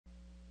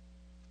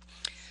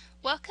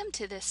Welcome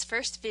to this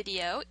first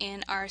video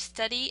in our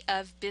study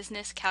of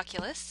business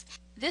calculus.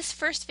 This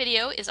first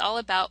video is all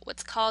about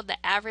what's called the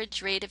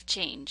average rate of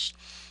change.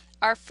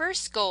 Our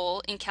first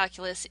goal in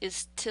calculus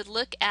is to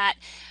look at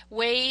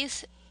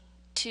ways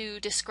to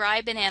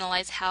describe and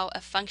analyze how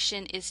a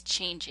function is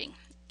changing.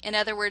 In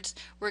other words,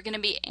 we're going to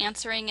be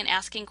answering and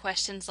asking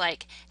questions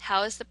like,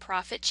 how is the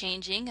profit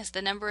changing as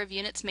the number of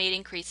units made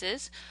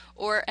increases?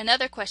 Or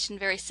another question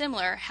very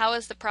similar, how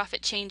is the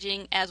profit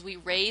changing as we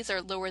raise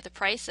or lower the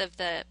price of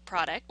the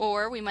product?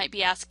 Or we might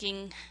be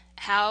asking,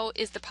 how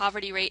is the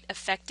poverty rate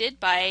affected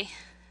by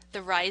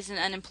the rise in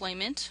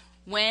unemployment?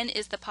 When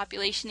is the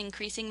population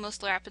increasing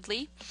most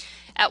rapidly?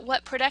 At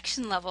what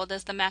production level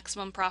does the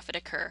maximum profit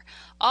occur?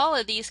 All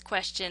of these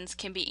questions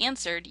can be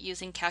answered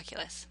using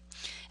calculus.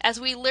 As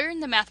we learn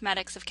the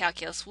mathematics of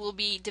calculus, we'll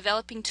be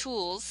developing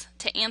tools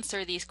to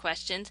answer these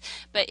questions,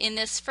 but in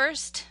this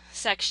first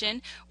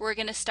section, we're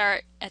going to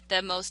start at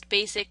the most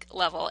basic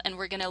level, and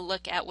we're going to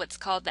look at what's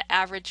called the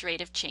average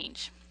rate of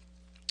change.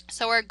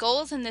 So our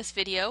goals in this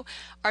video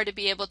are to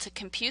be able to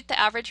compute the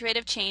average rate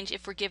of change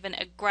if we're given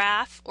a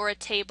graph or a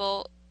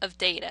table of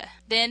data.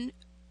 Then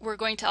we're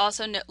going to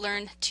also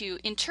learn to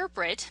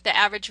interpret the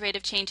average rate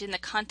of change in the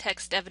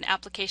context of an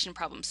application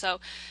problem. So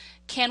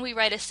can we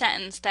write a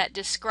sentence that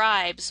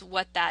describes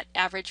what that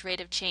average rate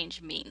of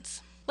change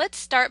means? Let's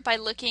start by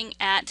looking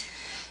at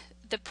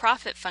the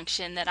profit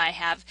function that I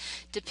have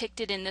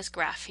depicted in this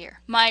graph here.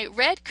 My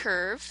red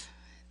curve,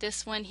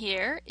 this one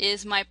here,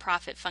 is my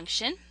profit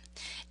function,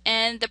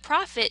 and the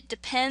profit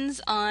depends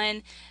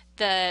on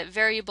the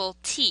variable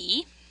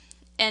t,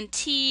 and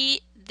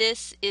t,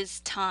 this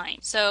is time.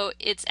 So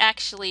it's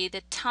actually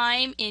the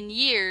time in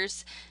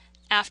years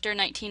after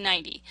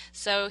 1990.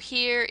 So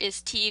here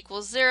is t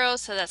equals 0,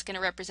 so that's going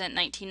to represent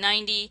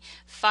 1990.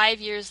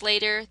 5 years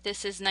later,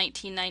 this is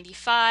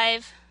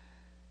 1995.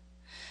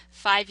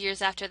 5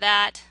 years after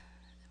that,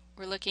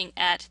 we're looking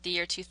at the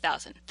year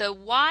 2000. The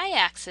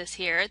y-axis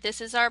here, this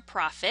is our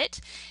profit,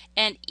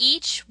 and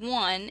each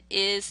one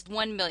is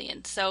 1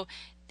 million. So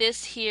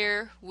this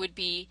here would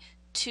be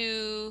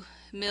 $2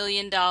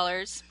 million.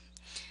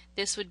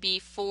 This would be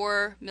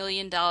 $4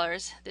 million.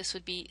 This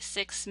would be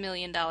 $6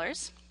 million.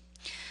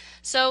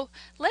 So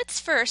let's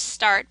first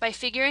start by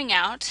figuring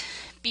out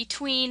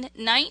between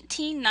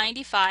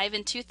 1995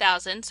 and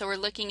 2000, so we're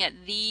looking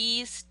at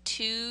these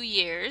 2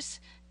 years,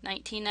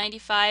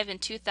 1995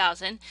 and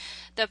 2000,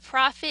 the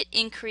profit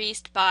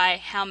increased by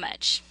how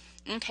much?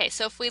 Okay,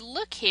 so if we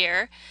look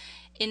here,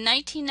 in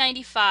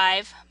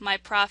 1995 my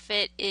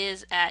profit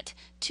is at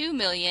 2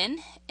 million,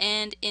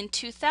 and in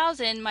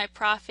 2000 my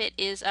profit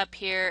is up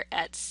here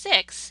at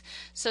 6.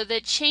 So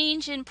the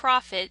change in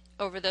profit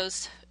over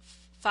those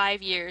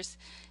 5 years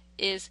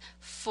is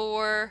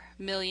 $4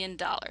 million.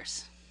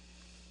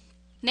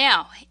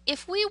 Now,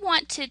 if we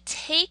want to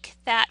take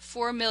that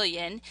 4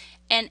 million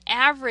and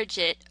average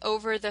it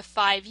over the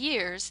 5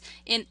 years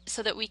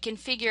so that we can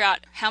figure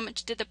out how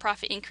much did the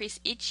profit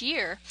increase each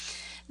year,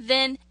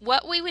 then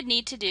what we would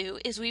need to do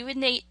is we would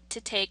need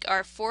to take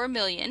our 4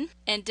 million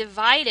and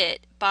divide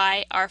it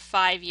by our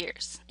 5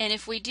 years. And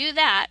if we do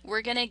that,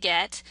 we're going to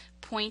get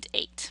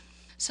 0.8.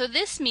 So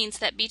this means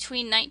that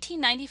between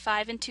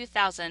 1995 and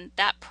 2000,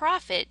 that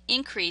profit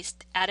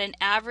increased at an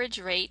average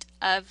rate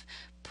of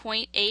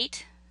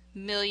 $0.8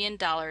 million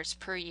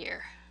per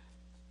year.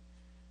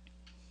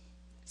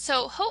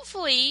 So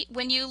hopefully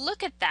when you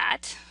look at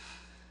that,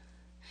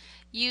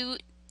 you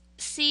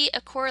see a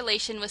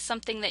correlation with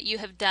something that you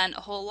have done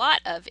a whole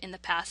lot of in the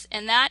past,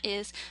 and that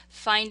is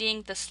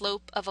finding the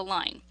slope of a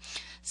line.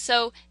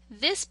 So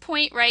this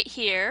point right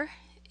here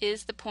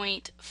is the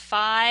point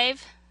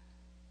 5,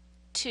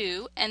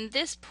 2, and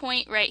this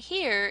point right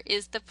here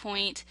is the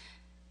point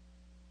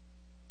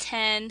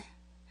 10,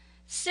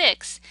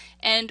 6.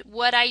 And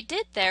what I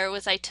did there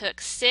was I took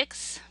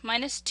 6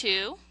 minus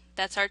 2,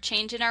 that's our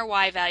change in our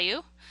y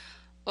value,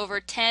 over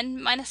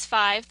 10 minus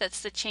 5, that's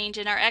the change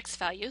in our x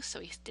value. So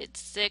we did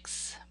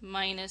 6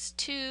 minus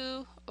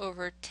 2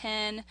 over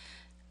 10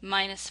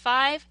 minus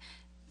 5.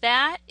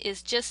 That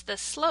is just the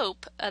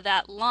slope of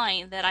that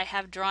line that I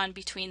have drawn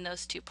between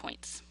those 2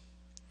 points.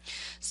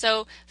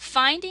 So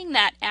finding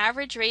that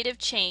average rate of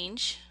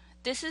change,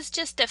 this is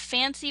just a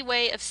fancy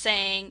way of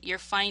saying you're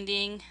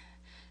finding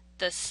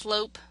the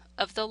slope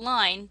of the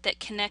line that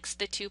connects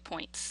the 2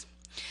 points.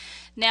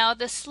 Now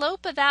the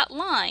slope of that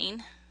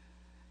line,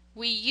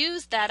 we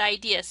use that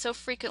idea so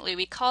frequently,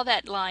 we call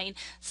that line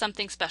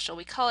something special.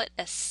 We call it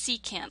a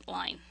secant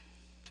line.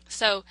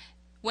 So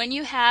when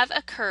you have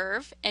a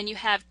curve and you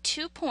have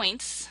 2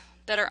 points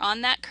that are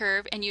on that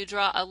curve and you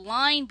draw a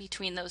line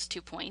between those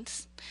 2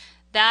 points,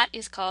 that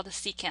is called a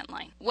secant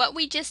line. What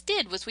we just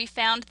did was we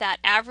found that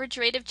average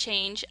rate of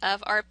change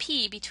of our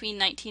P between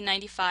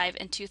 1995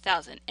 and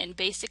 2000. And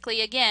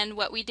basically, again,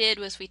 what we did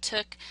was we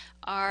took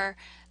our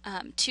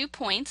 2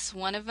 points.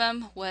 One of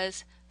them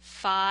was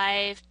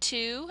 5,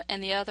 2,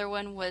 and the other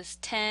one was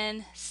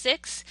 10,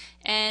 6.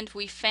 And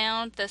we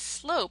found the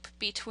slope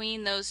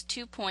between those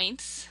 2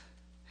 points.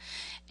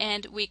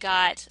 And we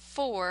got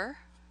 4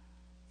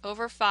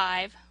 over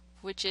 5,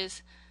 which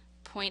is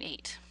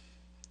 0.8.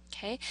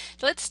 Okay,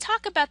 so let's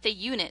talk about the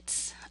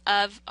units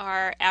of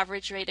our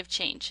average rate of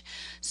change.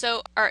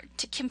 So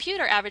to compute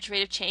our average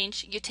rate of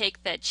change, you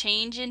take the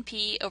change in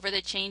P over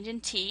the change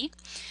in T.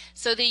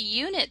 So the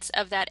units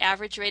of that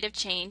average rate of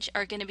change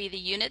are going to be the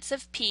units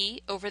of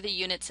P over the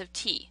units of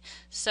T.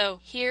 So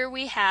here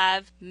we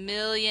have $1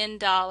 million,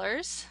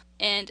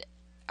 and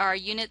our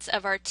units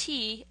of our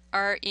T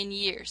are in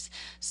years.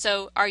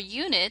 So our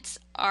units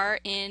are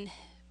in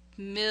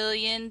 $1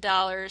 million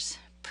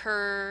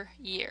per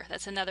year.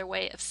 That's another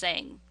way of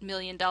saying $1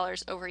 million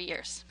over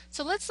years.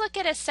 So let's look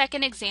at a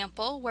second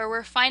example where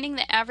we're finding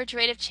the average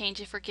rate of change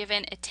if we're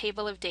given a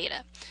table of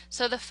data.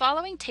 So the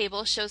following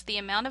table shows the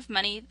amount of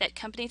money that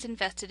companies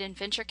invested in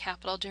venture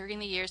capital during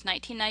the years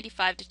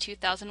 1995 to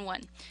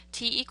 2001.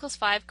 T equals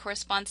 5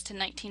 corresponds to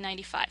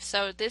 1995.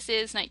 So this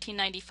is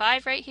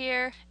 1995 right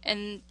here,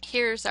 and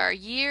here's our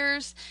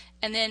years,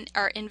 and then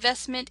our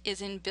investment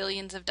is in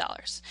billions of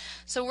dollars.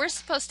 So we're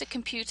supposed to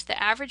compute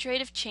the average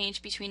rate of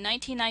change between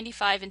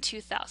 1995 and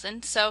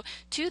 2000. So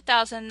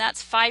 2000,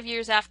 that's 5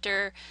 years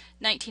after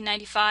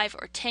 1995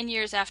 or 10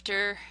 years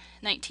after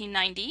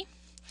 1990.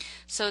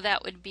 So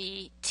that would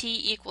be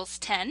T equals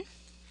 10.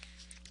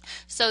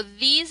 So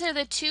these are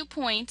the 2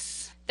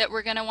 points that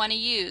we're going to want to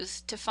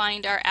use to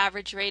find our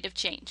average rate of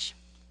change.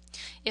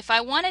 If I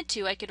wanted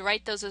to, I could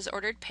write those as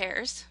ordered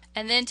pairs.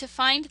 And then to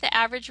find the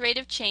average rate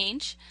of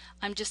change,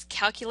 I'm just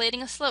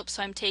calculating a slope.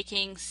 So I'm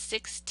taking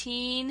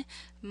 16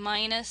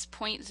 minus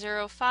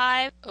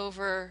 0.05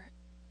 over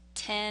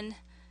 10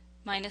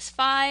 minus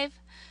 5.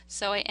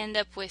 So I end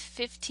up with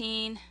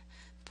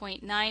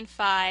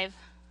 15.95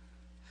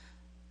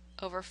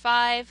 over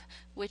 5,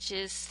 which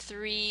is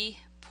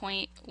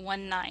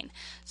 3.19.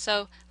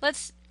 So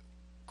let's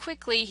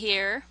quickly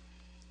here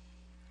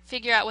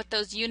figure out what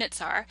those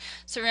units are.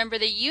 So remember,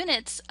 the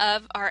units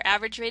of our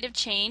average rate of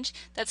change,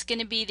 that's going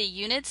to be the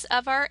units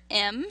of our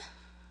M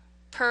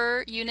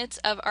per units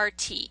of our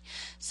T.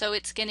 So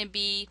it's going to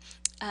be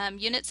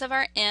units of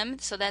our M,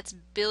 so that's $1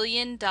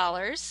 billion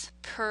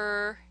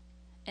per,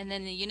 and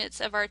then the units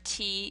of our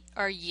T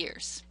are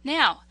years.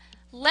 Now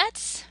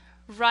let's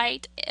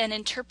write an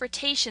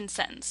interpretation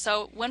sentence.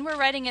 So when we're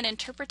writing an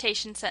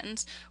interpretation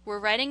sentence, we're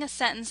writing a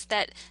sentence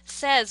that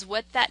says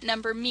what that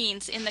number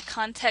means in the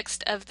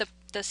context of the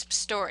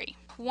story.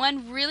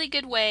 One really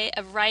good way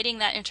of writing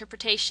that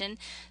interpretation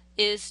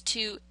is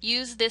to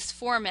use this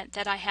format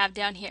that I have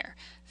down here.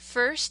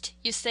 First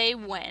you say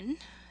when,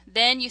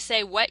 then you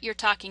say what you're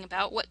talking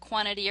about. What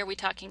quantity are we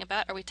talking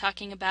about? Are we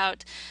talking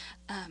about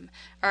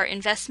our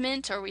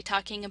investment? Are we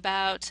talking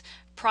about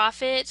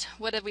profit?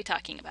 What are we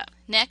talking about?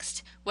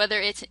 Next,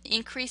 whether it's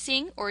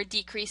increasing or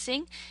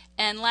decreasing.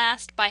 And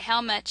last, by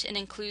how much, and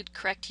include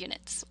correct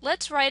units.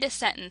 Let's write a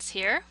sentence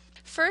here.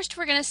 First,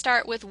 we're going to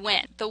start with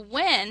when. The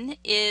when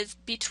is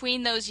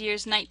between those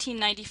years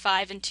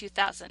 1995 and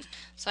 2000.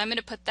 So I'm going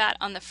to put that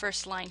on the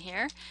first line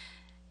here.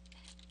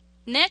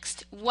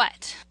 Next,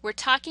 what? We're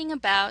talking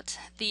about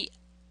the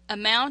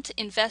amount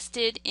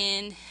invested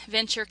in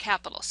venture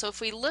capital. So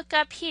if we look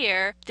up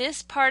here,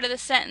 this part of the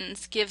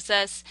sentence gives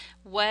us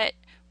what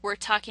we're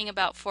talking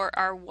about for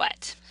our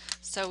what.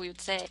 So we would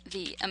say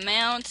the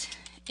amount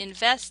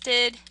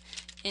invested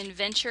in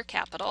venture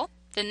capital.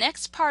 The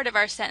next part of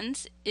our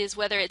sentence is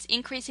whether it's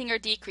increasing or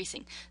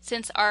decreasing.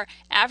 Since our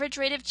average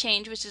rate of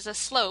change, which is a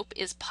slope,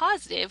 is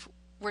positive,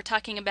 we're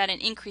talking about an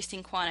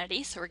increasing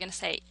quantity. So we're going to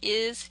say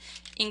is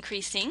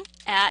increasing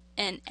at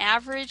an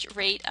average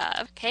rate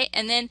of, okay,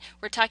 and then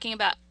we're talking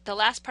about the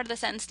last part of the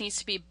sentence needs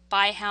to be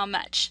by how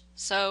much.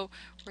 So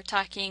we're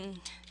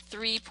talking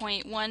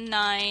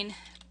 $3.19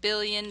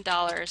 billion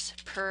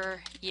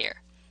per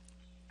year.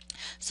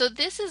 So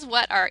this is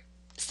what our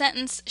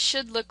sentence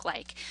should look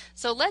like.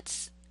 So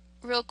let's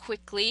real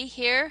quickly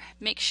here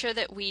make sure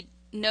that we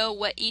know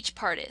what each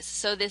part is.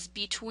 So this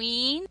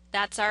between,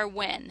 that's our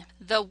when.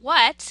 The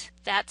what,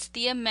 that's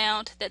the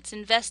amount that's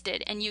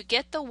invested, and you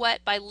get the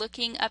what by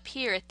looking up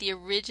here at the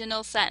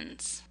original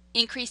sentence.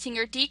 Increasing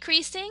or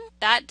decreasing,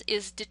 that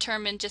is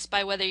determined just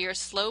by whether your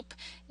slope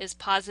is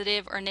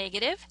positive or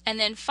negative. And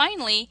then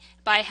finally,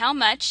 by how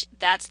much,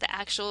 that's the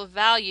actual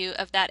value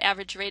of that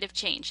average rate of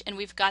change. And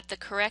we've got the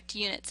correct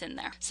units in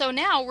there. So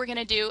now we're going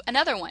to do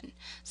another one.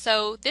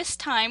 So this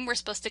time we're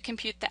supposed to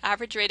compute the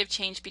average rate of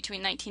change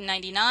between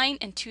 1999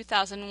 and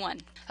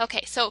 2001.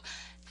 Okay, so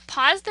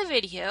pause the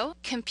video,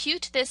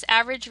 compute this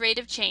average rate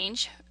of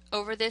change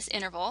over this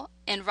interval,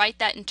 and write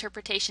that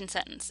interpretation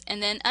sentence,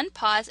 and then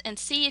unpause and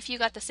see if you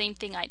got the same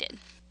thing I did.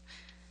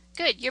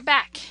 Good, you're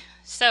back.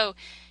 So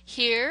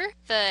here,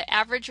 the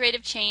average rate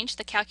of change,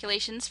 the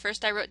calculations,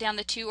 first I wrote down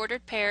the 2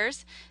 ordered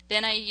pairs,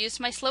 then I used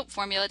my slope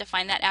formula to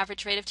find that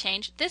average rate of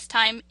change. This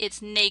time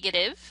it's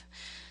negative,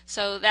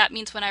 so that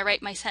means when I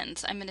write my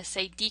sentence I'm going to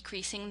say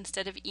decreasing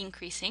instead of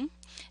increasing,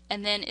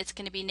 and then it's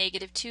going to be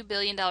negative $2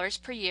 billion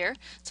per year.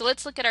 So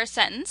let's look at our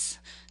sentence.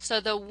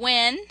 So the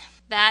when,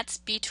 that's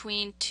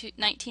between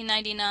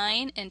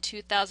 1999 and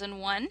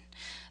 2001.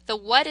 The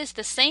what is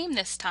the same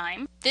this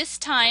time. This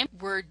time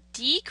we're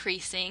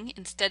decreasing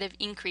instead of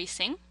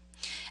increasing.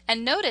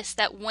 And notice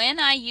that when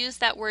I use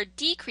that word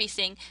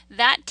decreasing,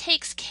 that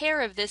takes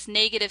care of this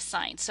negative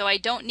sign. So I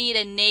don't need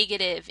a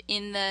negative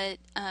in the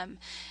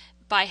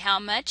by how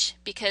much,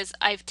 because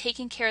I've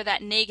taken care of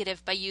that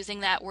negative by using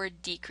that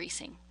word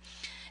decreasing.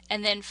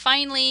 And then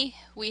finally,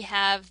 we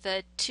have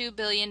the $2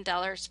 billion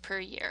per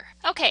year.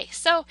 Okay,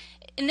 so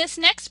in this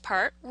next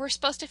part, we're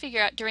supposed to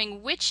figure out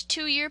during which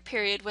 2-year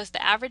period was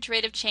the average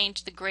rate of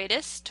change the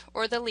greatest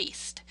or the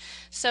least.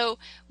 So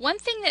one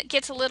thing that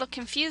gets a little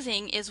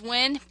confusing is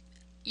when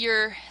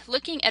you're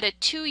looking at a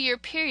 2-year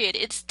period,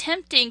 it's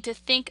tempting to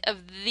think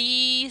of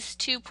these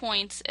 2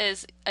 points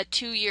as a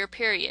 2-year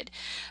period.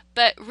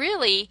 But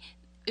really,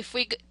 if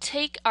we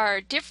take our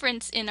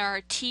difference in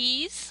our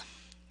t's,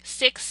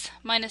 6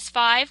 minus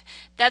 5,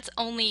 that's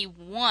only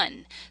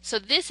 1. So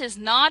this is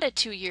not a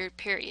 2-year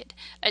period.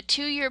 A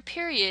 2-year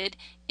period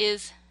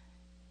is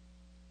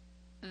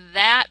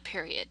that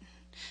period.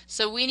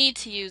 So we need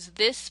to use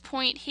this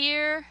point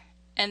here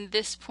and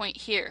this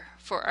point here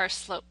for our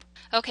slope.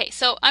 Okay,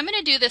 so I'm going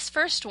to do this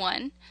first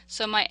one.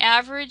 So my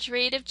average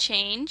rate of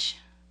change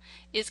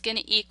is going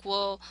to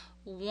equal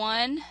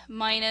 1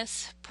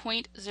 minus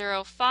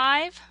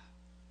 0.05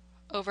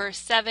 over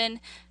 7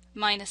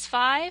 minus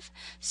 5.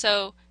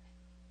 So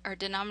our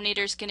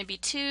denominator is going to be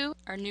 2.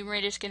 Our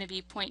numerator is going to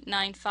be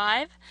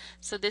 0.95.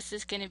 So this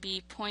is going to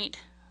be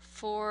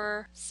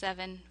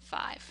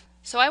 0.475.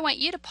 So I want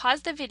you to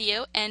pause the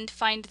video and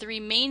find the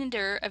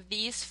remainder of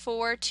these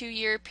 4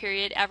 2-year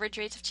period average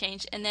rates of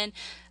change, and then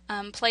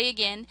play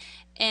again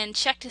and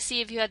check to see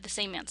if you had the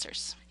same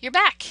answers. You're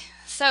back.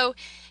 So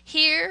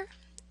here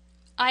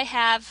I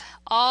have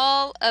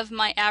all of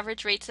my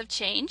average rates of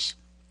change.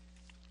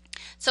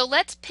 So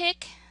let's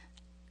pick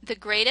the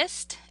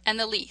greatest and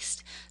the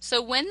least.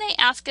 So when they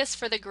ask us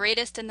for the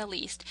greatest and the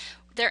least,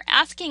 they're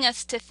asking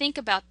us to think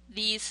about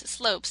these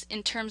slopes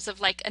in terms of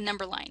like a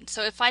number line.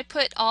 So if I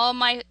put all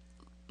my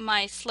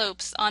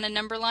slopes on a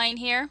number line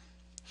here,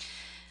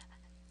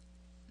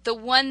 the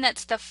one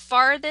that's the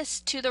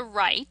farthest to the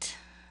right,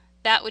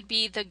 that would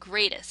be the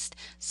greatest.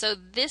 So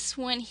this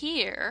one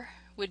here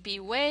would be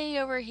way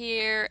over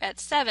here at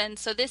 7,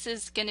 so this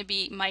is going to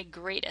be my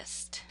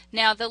greatest.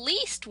 Now the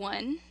least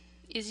one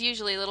is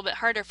usually a little bit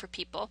harder for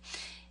people.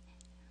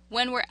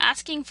 When we're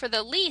asking for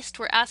the least,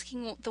 we're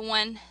asking the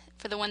one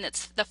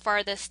that's the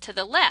farthest to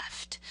the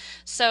left.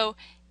 So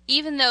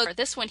even though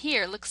this one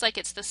here looks like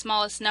it's the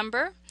smallest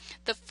number,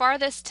 the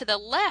farthest to the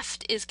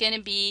left is going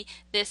to be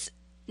this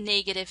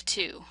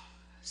 -2.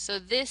 So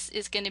this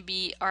is going to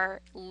be our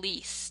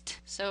least.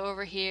 So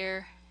over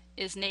here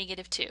is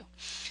 -2.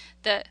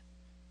 The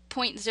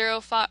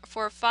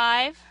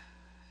 0.045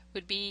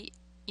 would be,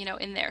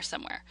 in there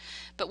somewhere.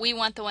 But we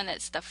want the one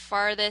that's the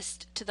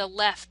farthest to the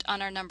left on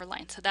our number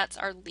line. So that's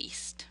our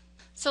least.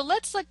 So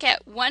let's look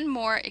at one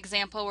more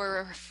example where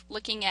we're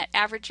looking at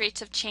average rates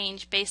of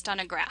change based on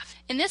a graph.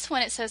 In this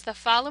one it says the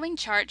following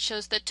chart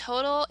shows the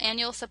total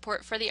annual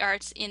support for the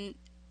arts in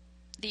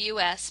the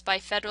U.S. by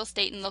federal,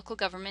 state, and local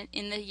government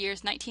in the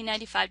years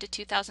 1995 to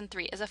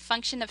 2003 as a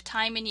function of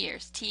time in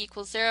years. T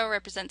equals 0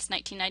 represents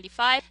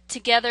 1995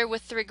 together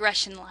with the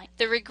regression line.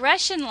 The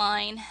regression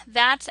line,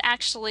 that's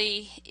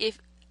actually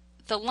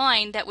the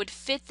line that would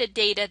fit the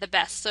data the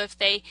best. So if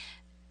they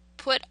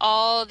put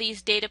all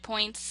these data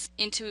points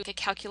into a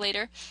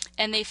calculator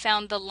and they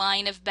found the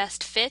line of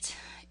best fit,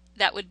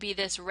 that would be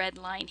this red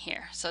line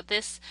here. So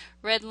this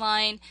red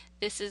line,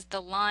 this is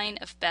the line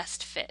of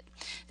best fit.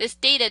 This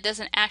data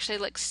doesn't actually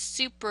look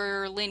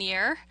super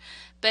linear,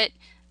 but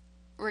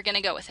we're going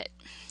to go with it.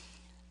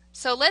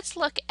 So let's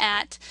look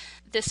at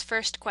this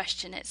first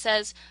question. It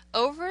says,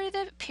 over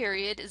the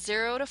period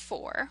 0 to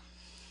 4,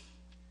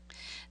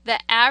 the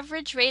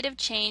average rate of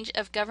change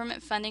of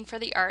government funding for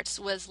the arts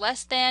was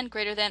less than,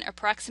 greater than,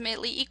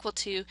 approximately equal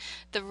to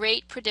the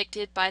rate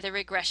predicted by the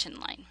regression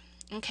line.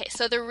 Okay,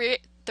 so the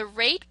rate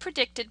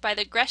predicted by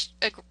the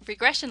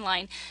regression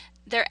line,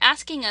 they're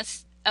asking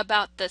us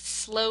about the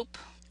slope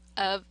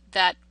of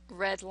that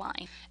red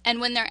line. And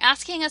when they're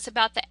asking us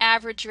about the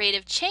average rate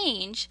of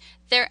change,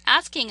 they're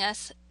asking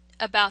us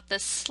about the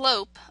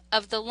slope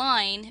of the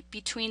line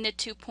between the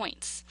 2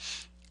 points.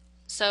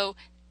 So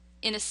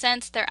in a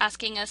sense, they're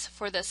asking us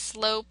for the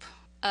slope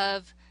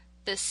of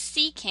the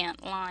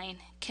secant line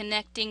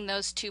connecting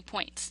those 2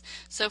 points.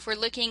 So if we're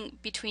looking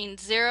between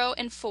 0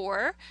 and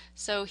 4,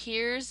 so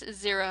here's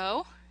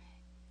 0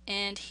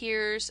 and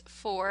here's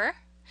 4.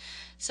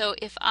 So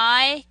if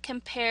I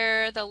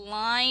compare the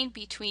line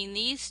between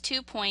these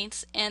 2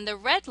 points and the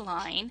red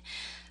line,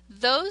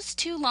 those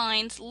two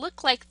lines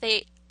look like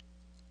they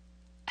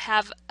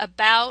have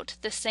about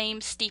the same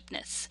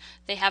steepness.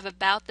 They have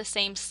about the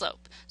same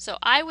slope. So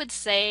I would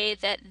say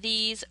that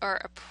these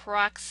are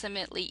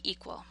approximately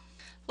equal.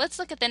 Let's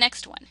look at the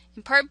next one.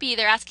 In part B,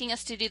 they're asking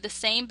us to do the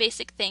same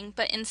basic thing,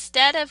 but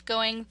instead of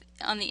going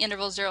on the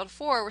interval 0 to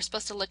 4, we're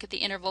supposed to look at the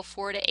interval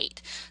 4 to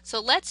 8. So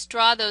let's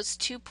draw those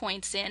 2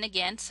 points in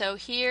again. So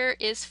here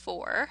is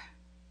 4,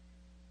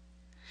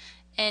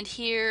 and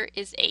here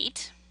is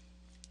 8.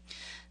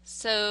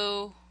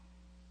 So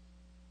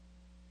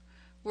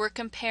we're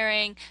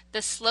comparing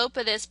the slope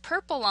of this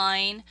purple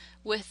line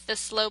with the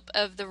slope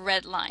of the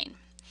red line.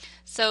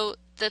 So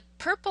the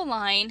purple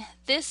line,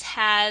 this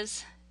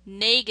has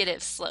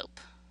negative slope.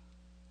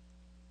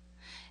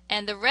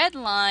 And the red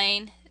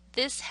line,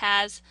 this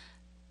has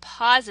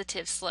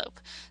positive slope.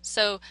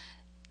 So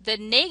the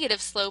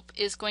negative slope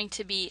is going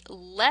to be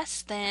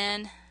less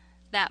than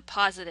that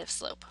positive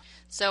slope.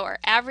 So our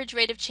average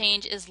rate of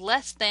change is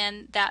less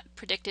than that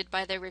predicted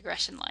by the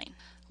regression line.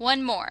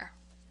 One more.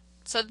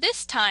 So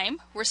this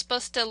time we're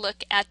supposed to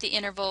look at the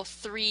interval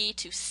 3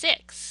 to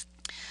 6.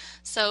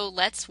 So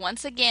let's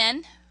once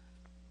again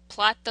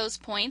plot those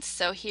points.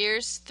 So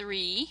here's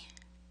 3,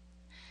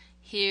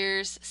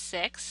 here's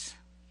 6.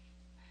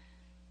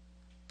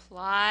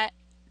 Plot,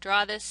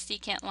 draw this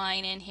secant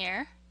line in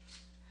here.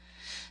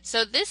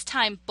 So this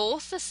time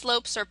both the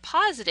slopes are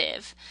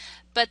positive,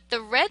 but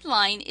the red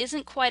line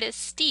isn't quite as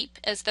steep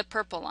as the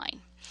purple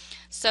line.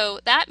 So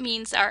that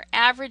means our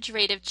average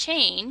rate of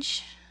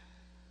change,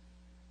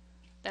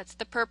 that's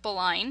the purple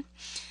line,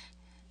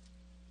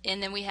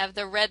 and then we have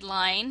the red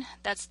line,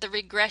 that's the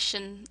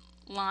regression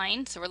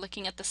line, so we're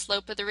looking at the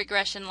slope of the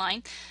regression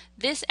line.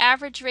 This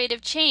average rate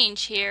of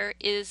change here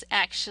is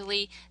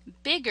actually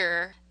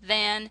bigger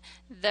than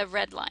the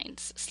red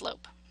line's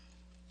slope.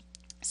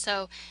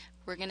 So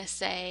we're going to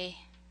say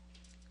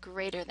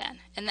greater than.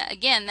 And that,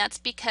 again, that's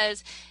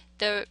because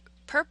the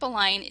purple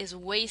line is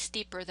way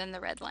steeper than the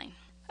red line.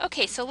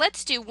 Okay, so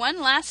let's do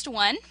one last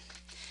one.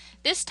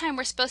 This time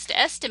we're supposed to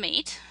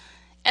estimate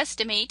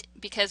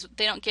because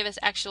they don't give us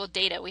actual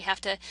data. We have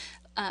to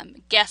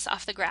guess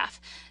off the graph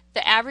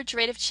the average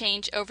rate of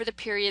change over the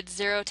period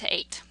 0 to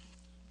 8.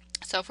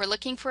 So if we're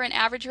looking for an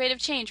average rate of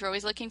change, we're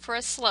always looking for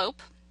a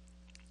slope.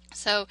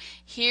 So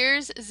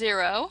here's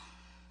 0,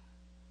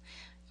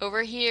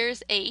 over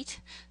here's 8.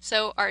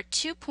 So our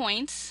 2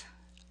 points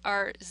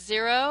are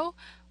 0,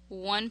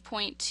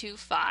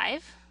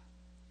 1.25,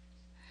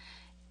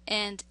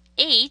 and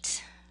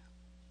 8,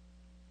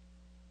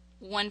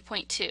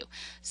 1.2.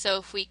 So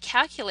if we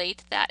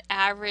calculate that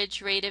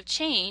average rate of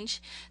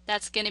change,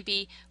 that's going to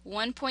be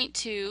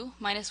 1.2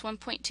 minus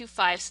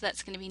 1.25, so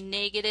that's going to be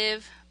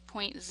negative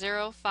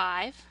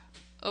 0.05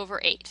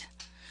 over 8.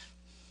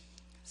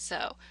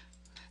 So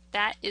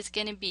that is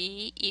going to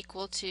be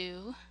equal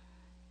to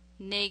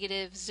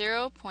negative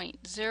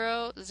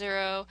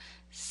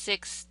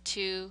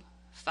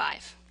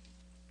 0.00625.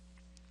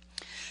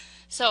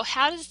 So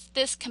how does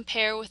this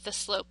compare with the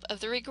slope of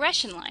the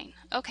regression line?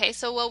 Okay,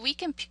 so well, we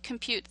can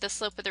compute the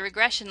slope of the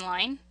regression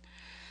line,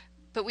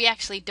 but we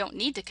actually don't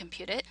need to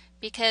compute it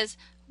because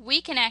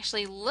we can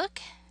actually look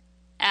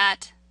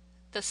at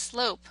the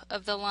slope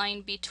of the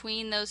line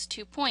between those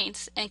 2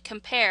 points and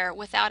compare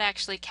without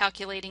actually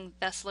calculating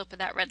the slope of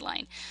that red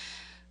line.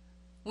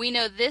 We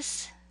know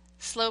this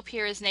slope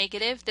here is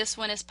negative, this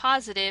one is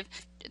positive.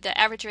 The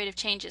average rate of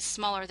change is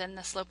smaller than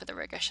the slope of the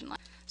regression line.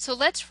 So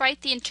let's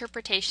write the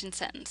interpretation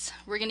sentence.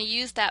 We're going to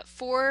use that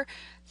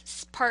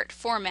 4-part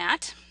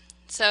format.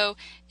 So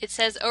it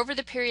says over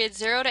the period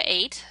 0 to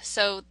 8,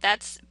 so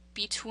that's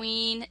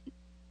between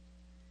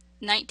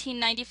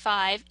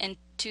 1995 and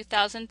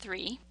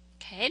 2003.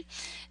 Okay.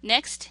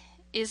 Next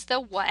is the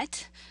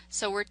what.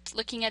 So we're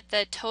looking at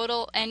the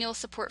total annual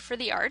support for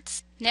the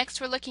arts.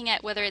 Next we're looking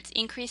at whether it's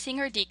increasing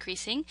or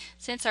decreasing.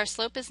 Since our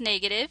slope is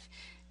negative,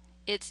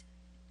 it's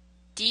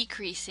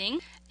decreasing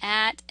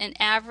at an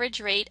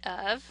average rate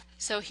of,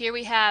 so here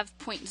we have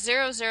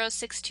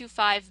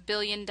 $0.00625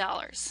 billion.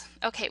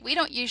 Okay, we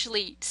don't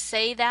usually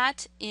say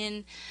that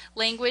in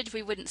language.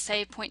 We wouldn't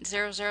say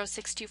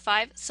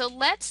 0.00625. So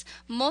let's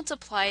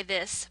multiply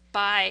this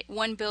by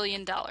 $1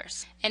 billion.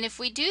 And if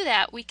we do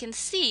that, we can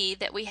see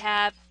that we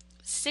have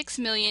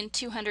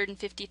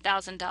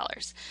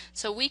 $6,250,000.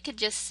 So we could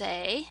just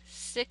say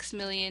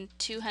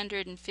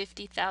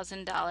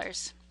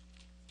 $6,250,000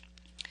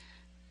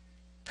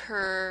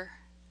 per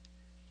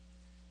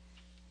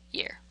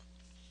year.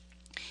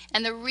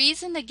 And the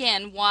reason,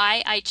 again,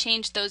 why I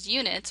changed those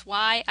units,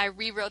 why I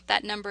rewrote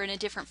that number in a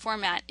different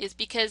format, is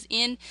because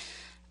in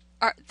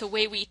the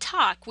way we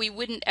talk, we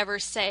wouldn't ever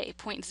say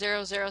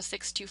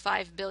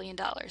 $0.00625 billion.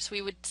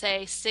 We would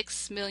say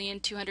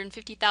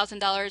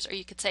 $6,250,000, or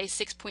you could say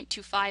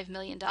 $6.25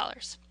 million.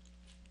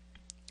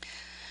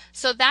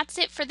 So that's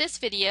it for this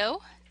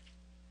video.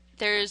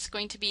 There's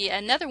going to be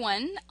another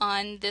one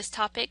on this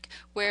topic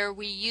where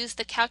we use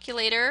the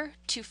calculator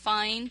to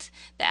find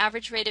the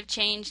average rate of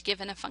change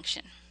given a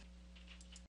function.